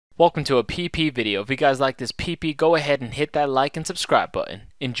Welcome to a PP video. If you guys like this PP, go ahead and hit that like and subscribe button.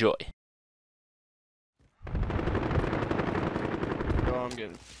 Enjoy. Oh, I'm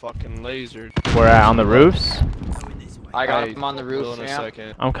getting fucking lasered. We're at on the roofs. I got him on the roof. In a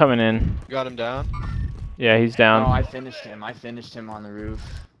second. I'm coming in. You got him down? Yeah, he's down. No, I finished him. I finished him on the roof.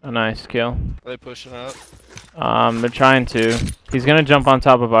 A nice kill. Are they pushing up? They're trying to. He's gonna jump on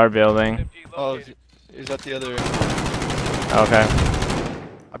top of our building. Oh, is that the other? Okay.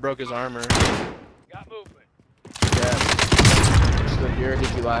 I broke his armor. Got movement. Yeah. Still here.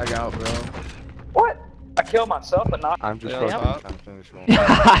 Did you lag out, bro? What? I killed myself, but not. I'm just Yeah, trying to finish one.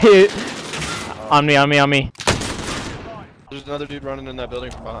 On me. There's another dude running in that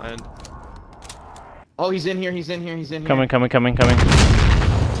building from behind. Oh, he's in here. He's in here. He's in here. Coming. Dude, I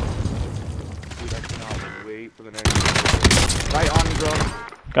cannot wait for the next. Right on me, bro.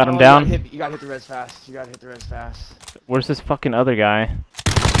 Got him down. You gotta hit the res fast. You gotta hit the res fast. Where's this fucking other guy?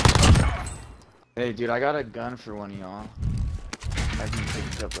 Hey, dude, I got a gun for one of y'all. I can pick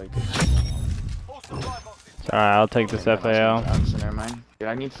it up like this. It's alright, I'll take this FAL. So never mind. Dude,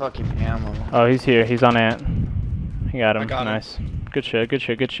 I need fucking ammo. Oh, he's here. He's on Ant. He got him. I got him. Nice. Good shit.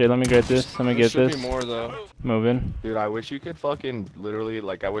 Let me get this. There should be more though. Moving. Dude, I wish you could fucking literally,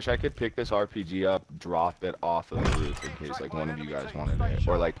 like, I wish I could pick this RPG up, drop it off of the roof in case, like, one of you guys wanted it,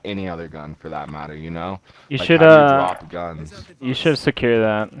 or like any other gun for that matter, you know? You like, should how do you drop guns. You should secure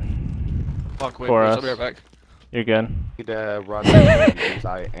that. Fuck, wait, For I'll us. be right back. You're good. Need to run because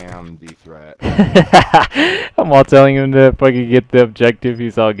I am the threat. I'm all telling him to fucking get the objective.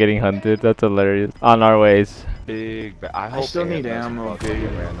 He's all getting hunted. That's hilarious. On our ways. I still need ammo, dude.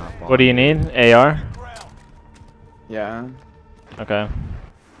 What do you need? AR? Yeah. Okay.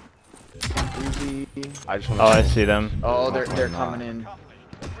 Easy. I just Oh, I see them. Oh, they're coming in.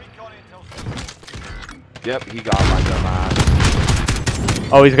 Yep, he got my dumbass.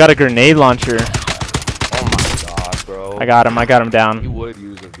 Oh, he's got a grenade launcher. Oh my god, bro. I got him He down. would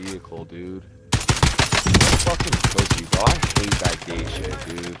use a vehicle, dude. Fucking pussy, bro. I hate that gay shit,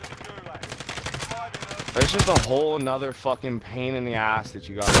 dude. It's just a whole another fucking pain in the ass that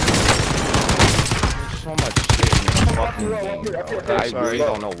you got. There's so much shit in this fucking game, bro. I really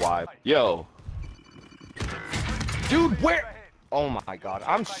don't know why. Yo. Dude, where? Oh my god.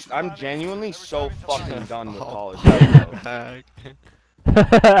 I'm genuinely so fucking done with college. Heck. You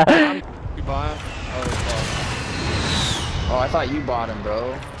buy him? Oh, I thought you bought him,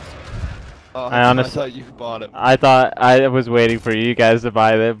 bro. Oh, I honestly thought you bought him. I thought I was waiting for you guys to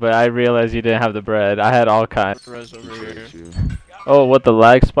buy it, but I realized you didn't have the bread. I had all kinds. Res over here. Oh, what, the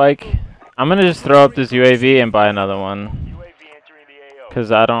lag spike? I'm gonna just throw up this UAV and buy another one.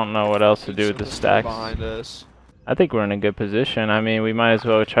 Cause I don't know what else to do with the stacks. Behind us. I think we're in a good position. I mean, we might as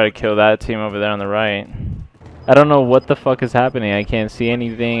well try to kill that team over there on the right. I don't know what the fuck is happening. I can't see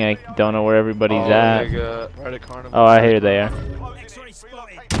anything. I don't know where everybody's at. Right at Carnival. Oh, I hear they are.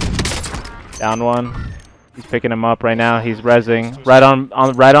 Down one. He's picking him up right now. He's rezzing right on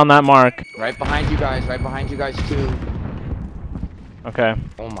that mark. Right behind you guys. Right behind you guys too. Okay.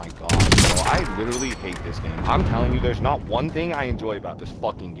 Oh my god, bro. I literally hate this game. I'm telling you, there's not one thing I enjoy about this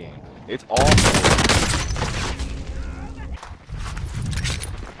fucking game. It's all.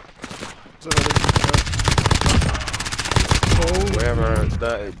 Wherever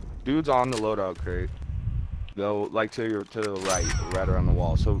the dude's on the loadout crate, go like to the right around the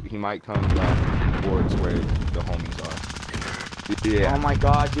wall. So he might come towards where the homies are. Yeah. Oh my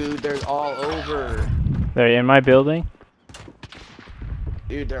god, dude, they're all over. They're in my building.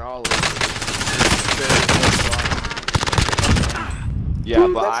 Dude, they're all over. Yeah,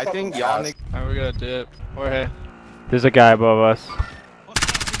 but I think y'all. Alright, we gotta dip. Or hey. There's a guy above us.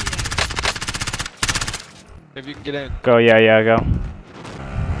 If you can get in. Go, yeah, go.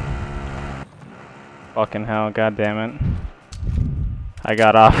 Fucking hell, god damn it. I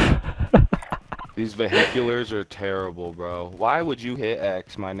got off. These vehiculars are terrible, bro. Why would you hit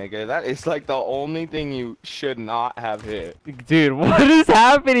X, my nigga? That is like the only thing you should not have hit. Dude, what is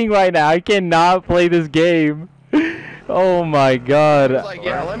happening right now? I cannot play this game. Oh my god. It's like,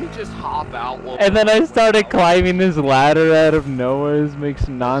 yeah, let me just hop out. And then I started climbing this ladder out of nowhere. This makes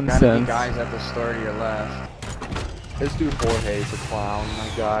Gotta be nonsense. guys at the store to your left. This dude Jorge's a clown, my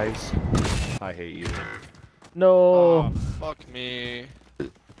guys. I hate you. No. Oh, fuck me.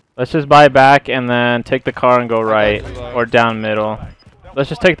 Let's just buy back and then take the car and go right or down middle. Let's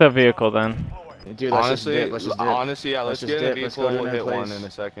just take the vehicle then. Dude, Honestly, yeah, let's get in a vehicle. We'll hit one in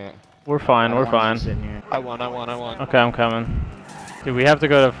a second. We're fine, we're fine. I won. Okay, I'm coming. Dude, we have to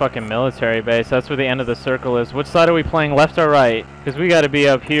go to fucking military base. That's where the end of the circle is. Which side are we playing, left or right? Because we got to be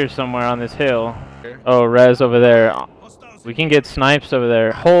up here somewhere on this hill. Oh, res over there. We can get snipes over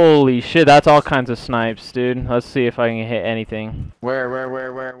there. Holy shit, that's all kinds of snipes, dude. Let's see if I can hit anything.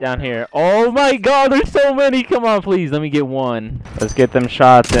 Where? Down here. Oh my god, there's so many. Come on, please. Let me get one. Let's get them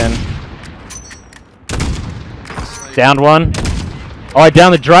shots in. Downed one. Oh, I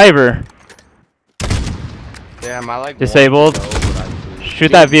downed the driver. Damn, I like Disabled.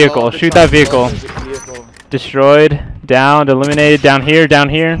 Shoot that vehicle. Shoot that vehicle. Destroyed. Downed. Eliminated. Down here. Down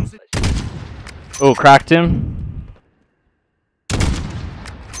here. Oh, cracked him.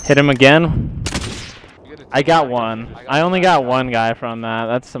 Hit him again. I got one. I only got one guy from that.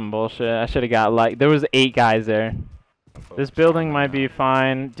 That's some bullshit. I should have got like there was 8 guys there. This building might be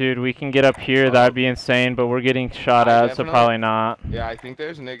fine, dude. We can get up here. That'd be insane. But we're getting shot at, so probably not. Yeah, I think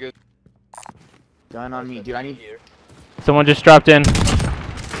there's niggas. Gun on me, dude. I need. Someone just dropped in.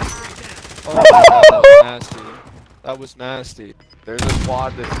 Oh, that was nasty. That was nasty. There's a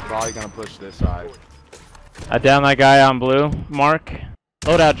squad that's probably gonna push this side. I downed that guy on blue. Mark.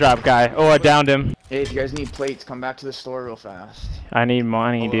 Loadout drop guy. Oh, I downed him. Hey, if you guys need plates, come back to the store real fast. I need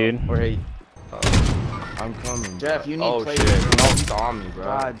money, dude. Or hey, I'm coming. Jeff, you need oh plates. shit! No, saw me, bro.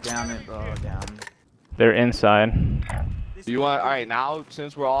 God damn it, bro. Damn. They're inside. Do you want? All right, now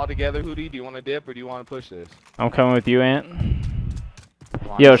since we're all together, Hootie, do you want to dip or do you want to push this? I'm coming with you, Ant.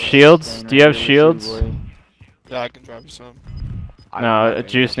 Yo, shields? Do you have shields? Yeah, I can drop you some. No,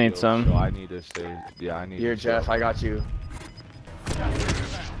 Juice needs some. So I need to stay. Yeah, I need. Here, Jeff, I got you.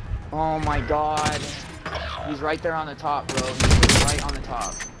 Oh my god. He's right there on the top, bro. He's right on the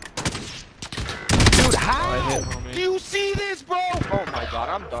top. Dude, how? Do you see this, bro? Oh my god,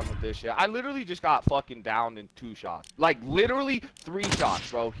 I'm done with this shit. I literally just got fucking downed in 2 shots. Like, literally 3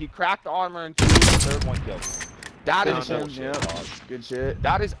 shots, bro. He cracked the armor in 2, the 3rd one killed me. That is bullshit, dog. Good shit.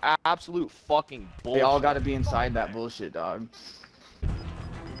 That is absolute fucking bullshit. They all gotta be inside that bullshit, dog.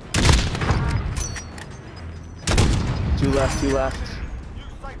 2 left, 2 left.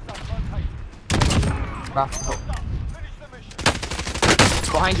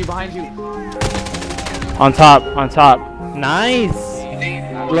 Behind you, behind you. On top, on top. Nice!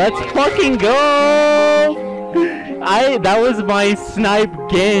 Let's fucking go! That was my snipe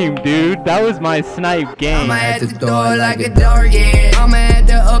game, dude. That was my snipe game. I'ma at the door like a door, yeah. I'ma at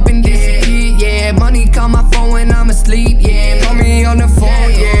the up and disappear, yeah. Money call my phone when I'm asleep, yeah. Put me on the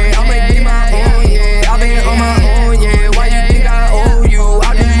phone, yeah.